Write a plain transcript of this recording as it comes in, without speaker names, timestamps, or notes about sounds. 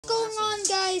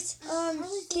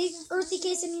guys, Earthy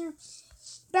Case in here,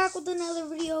 back with another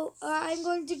video. I'm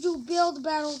going to do build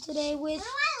battle today with What do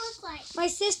I look like? my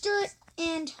sister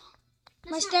and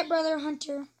my stepbrother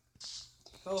Hunter.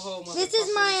 Ho ho, This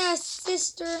is my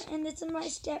sister and this is my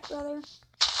stepbrother.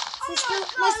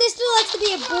 My sister likes to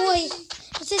be a boy.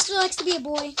 My sister likes to be a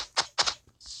boy.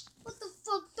 What the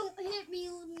fuck? Don't hit me,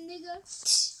 little nigga.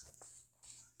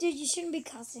 Dude, you shouldn't be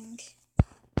cussing.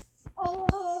 Oh,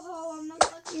 ho, ho, I'm not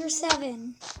cussing. You're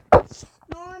 7. No,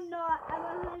 I'm not. I'm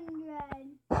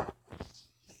 100.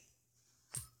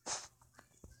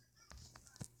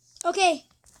 Okay,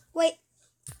 wait.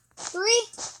 3?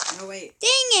 No, wait.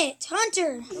 Dang it,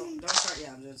 Hunter. Don't start.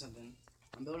 Yeah, I'm doing something.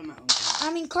 I'm building my own thing.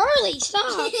 I mean, Carly,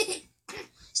 stop.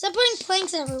 Stop putting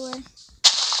planks everywhere.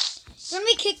 You're gonna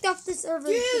be kicked off the server.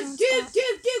 Dude,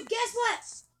 guess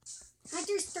what?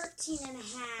 Hunter's 13 and a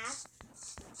half.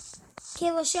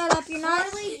 Kayla, shut up. You're not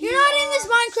in Carly, this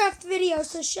Minecraft video,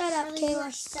 so shut up, Carly,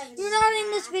 Kayla. 7 You're not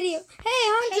in this video. Hey,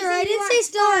 Hunter, I Casey, didn't say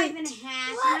start. 5 and a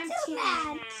half. What? I'm Too 10 bad.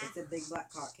 and a half. It's a big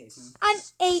black cock, Kason. I'm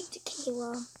 8,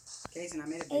 Kayla. Kason, I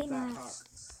made a 8 big and a black half.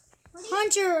 cock.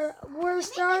 Hunter, we're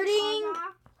starting.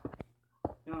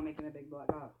 No, I'm making a big black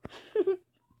cock.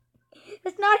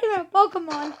 It's not even a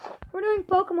Pokemon. We're doing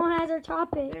Pokemon as our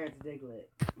topic. There, it's Diglett.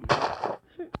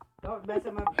 Don't mess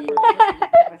up my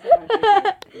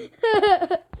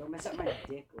Don't mess up my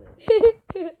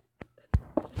dicklet.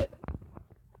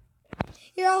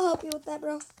 Here, I'll help you with that,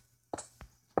 bro.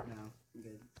 No, I'm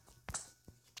good.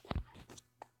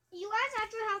 You guys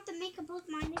actually have to make a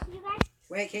Pokemon if you guys.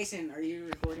 Wait, Kason, are you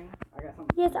recording? I got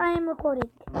something. Yes, I am recording.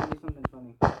 I'm gonna do something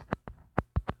funny.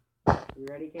 You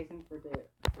ready, Kason, for it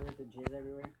to jizz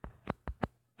everywhere?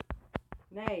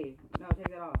 Nay, no, take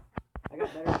that off. I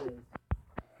got better jizz.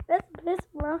 That's piss,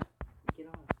 bro. Get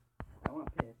off. I want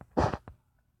piss.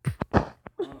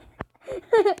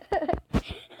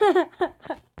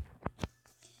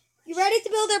 You ready to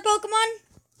build our Pokemon?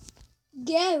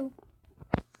 Go.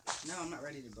 No, I'm not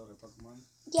ready to build a Pokemon.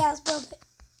 Yeah, let's build it.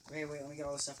 Wait, let me get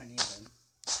all the stuff I need then.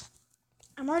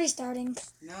 I'm already starting.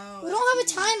 No, We don't have a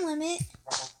time limit.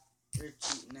 You're a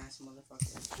cheating ass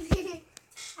motherfucker.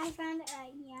 I found it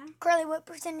yeah. Carly, what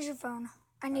percentage of your phone?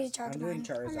 I need to charge I'm doing mine.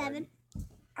 Charizard. 11.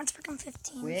 That's freaking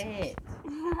 15. Quit.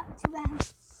 Too bad.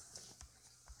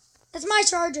 That's my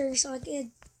charger, so I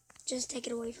could just take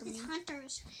it away from It's you.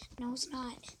 Hunter's. No, it's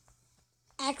not.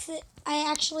 I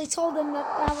actually told him that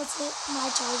was my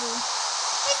charger.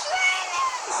 It's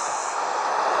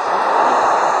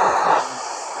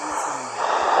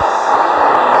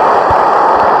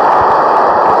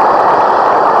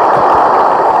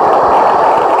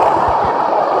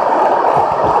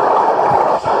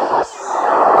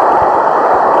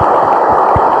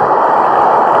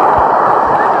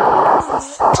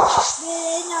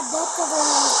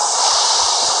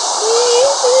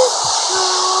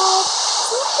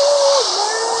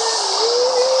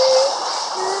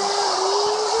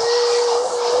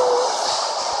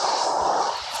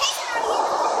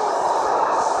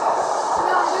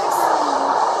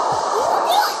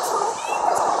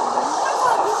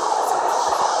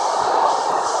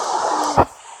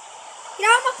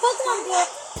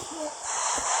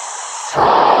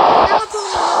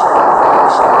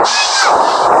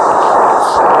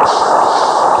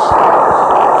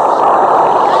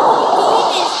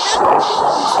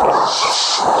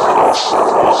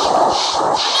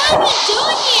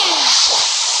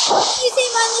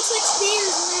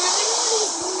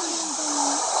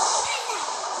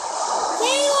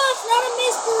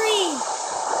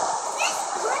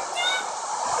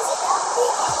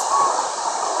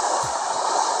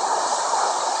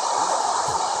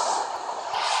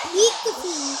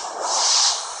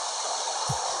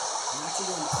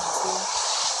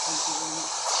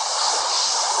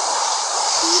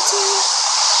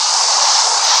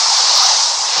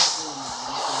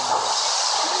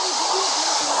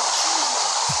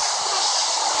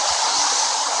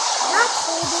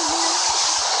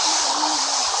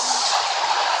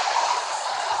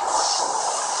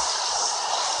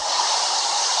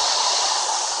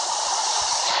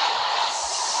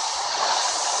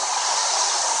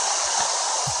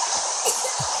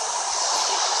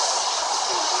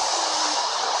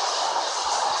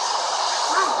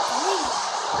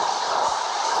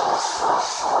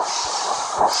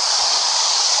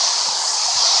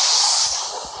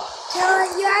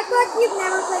You act like you've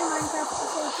never played Minecraft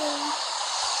before,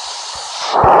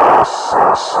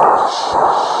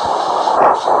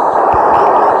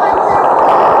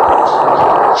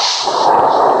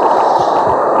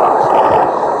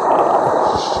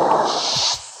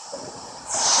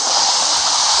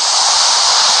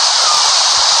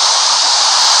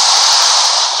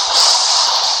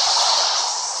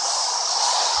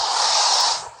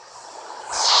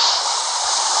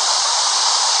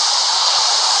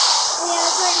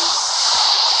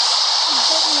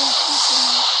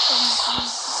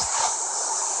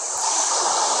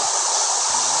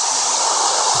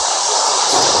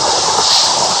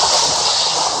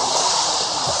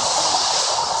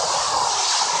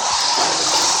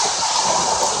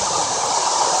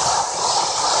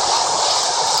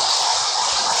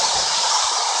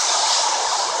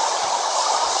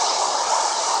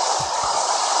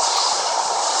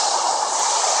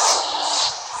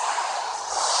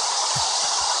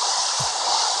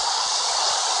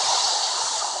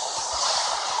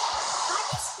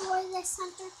 destroy this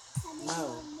hunter?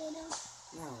 No.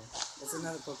 No. It's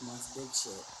another Pokemon. It's big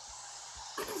shit.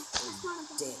 It's not a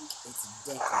Dick. Pokemon. It's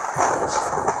dick.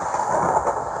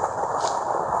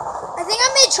 I think I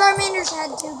made Charmander's head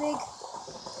too big.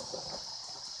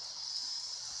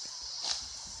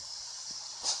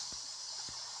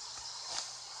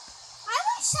 I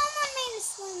wish someone made a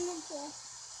swimming pool.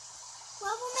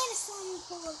 Whoever made a swimming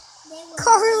pool, they would.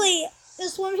 Carly, the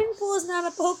swimming pool is not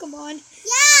a Pokemon.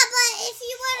 Yeah, but if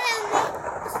you would have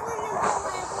made a swimming pool, I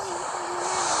believe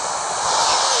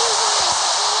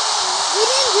We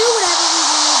didn't do whatever we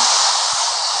wanted.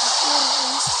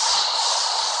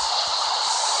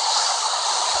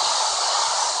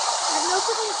 I have no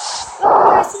freaking.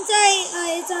 Oh, yeah, since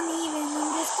it's uneven,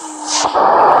 I'm just to when we're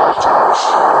done.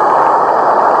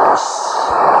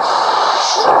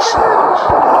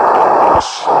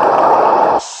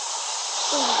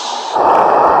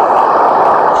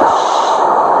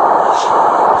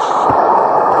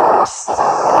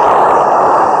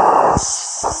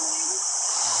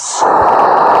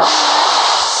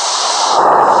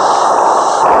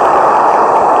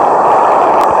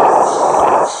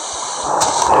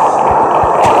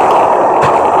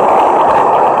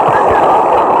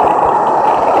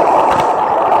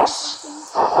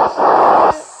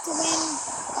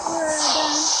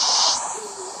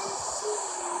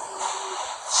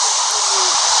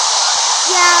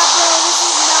 Yeah, bro, this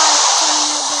is not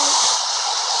turning out great.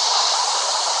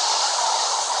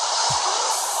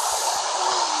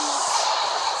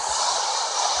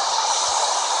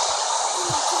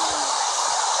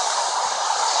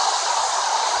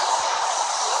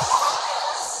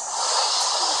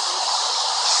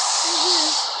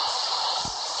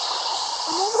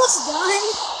 I'm almost done.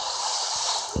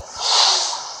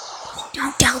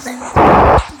 Don't tell them.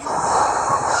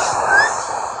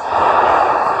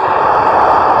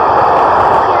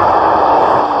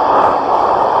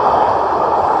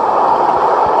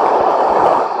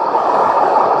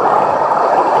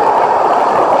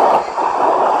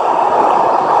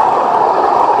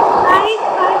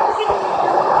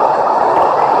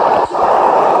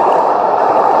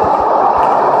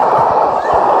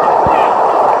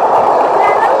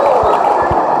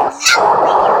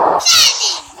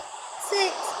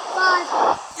 Six, five,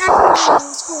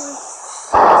 actually, score.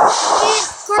 Hey,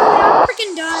 Courtney, I'm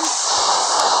freaking done.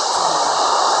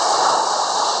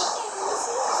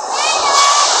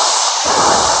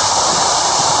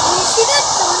 Do you see that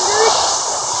thunder?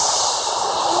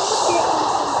 I almost hit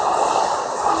myself.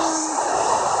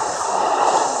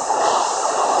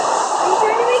 Are you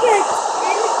trying to make it a 10?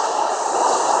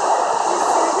 A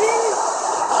 7?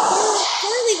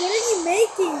 Carly, what are you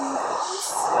making?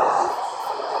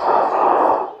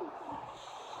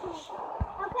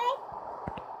 Okay?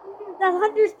 That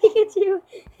hunter's Pikachu.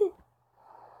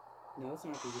 No, it's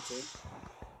not Pikachu.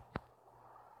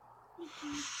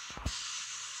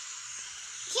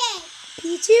 Okay.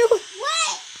 Pichu?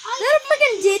 What? Is that a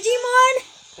freaking Digimon?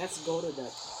 That's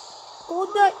Golduck. Gold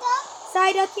Duck?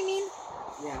 Psyduck, you mean?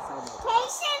 Yeah, Psyduck.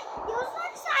 Jason, yours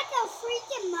looks like a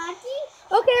freaking monkey.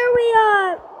 Okay,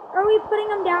 are we putting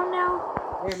them down now?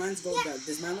 Wait, mine's Golduck.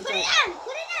 Does mine look Put it like... on.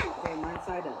 Put it on. Okay, mine's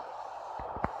Psyduck.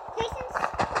 Jason's. Mine's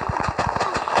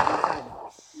Psyduck. Okay.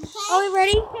 Are we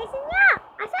ready? Jason, yeah.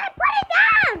 I said put it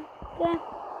down. Okay.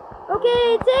 Okay,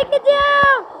 take it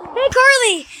down. Hey,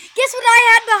 Carly, guess what I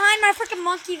had behind my freaking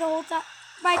monkey the whole time?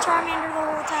 My Charmander the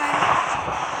whole time.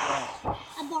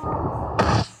 A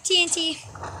bomb. TNT.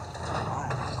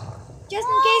 Just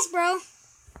in case, bro.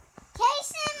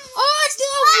 Jason. Oh, I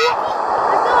still have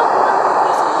one more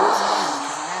piece of wood.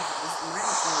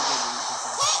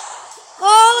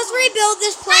 Oh, let's rebuild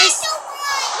this place.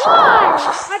 Why?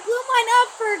 I blew mine up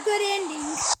for a good ending.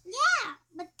 Yeah,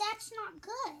 but that's not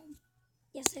good.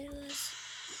 Yes, it is.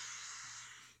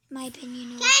 My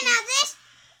opinion. Okay, now this,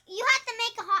 you have to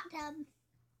make a hot tub.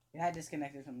 Yeah, I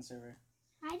disconnected from the server.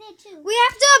 I did too. We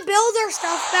have to build our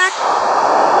stuff back.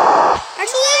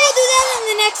 Actually, we'll do that in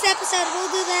the next episode.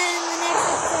 We'll do that in the next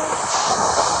episode.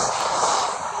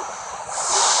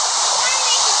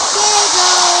 There we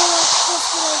go. Let's just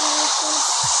put it like this.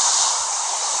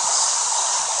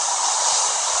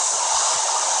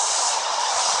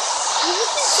 You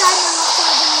look inside my hot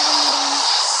tub and you're done.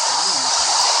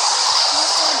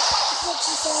 That's what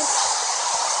she said.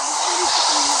 It's really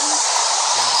freaking easy.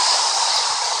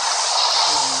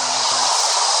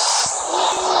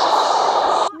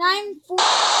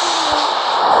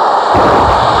 9:48.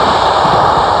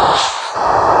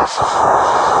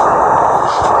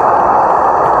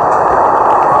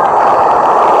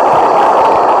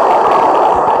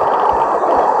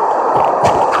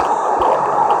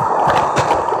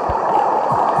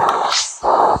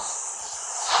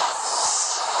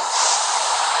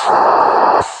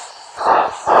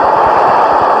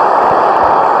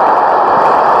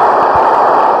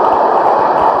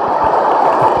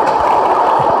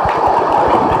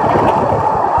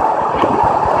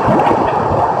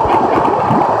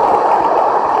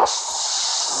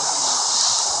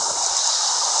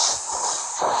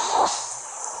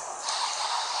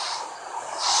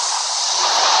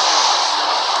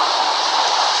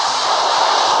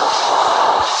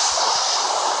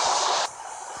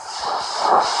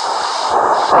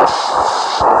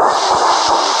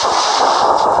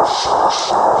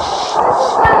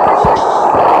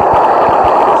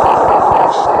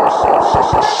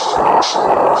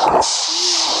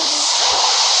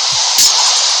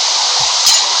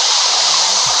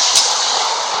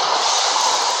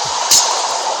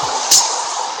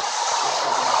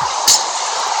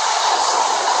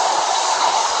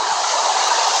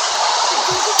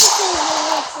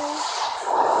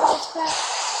 that?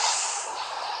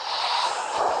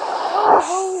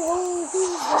 Oh,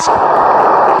 who's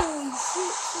that? Holy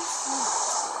shit.